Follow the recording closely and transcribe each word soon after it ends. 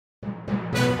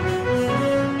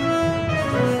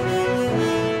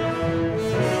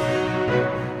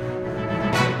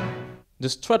The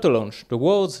Stratolaunch, the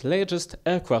world's largest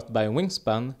aircraft by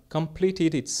wingspan,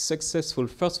 completed its successful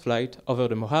first flight over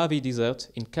the Mojave Desert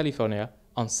in California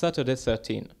on Saturday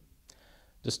 13.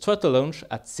 The Stratolaunch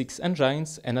had 6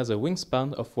 engines and has a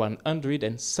wingspan of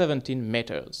 117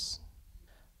 meters.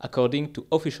 According to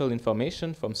official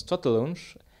information from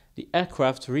Stratolaunch, the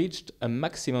aircraft reached a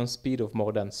maximum speed of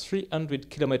more than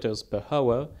 300 km per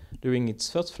hour during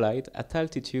its first flight at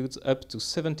altitudes up to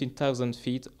 17,000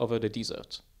 feet over the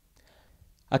desert.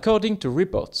 According to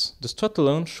reports, the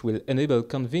Stratolaunch will enable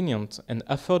convenient and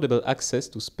affordable access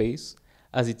to space,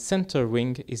 as its center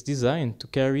wing is designed to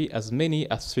carry as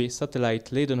many as 3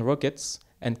 satellite-laden rockets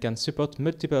and can support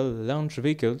multiple launch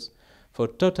vehicles for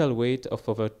a total weight of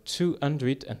over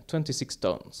 226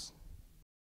 tons.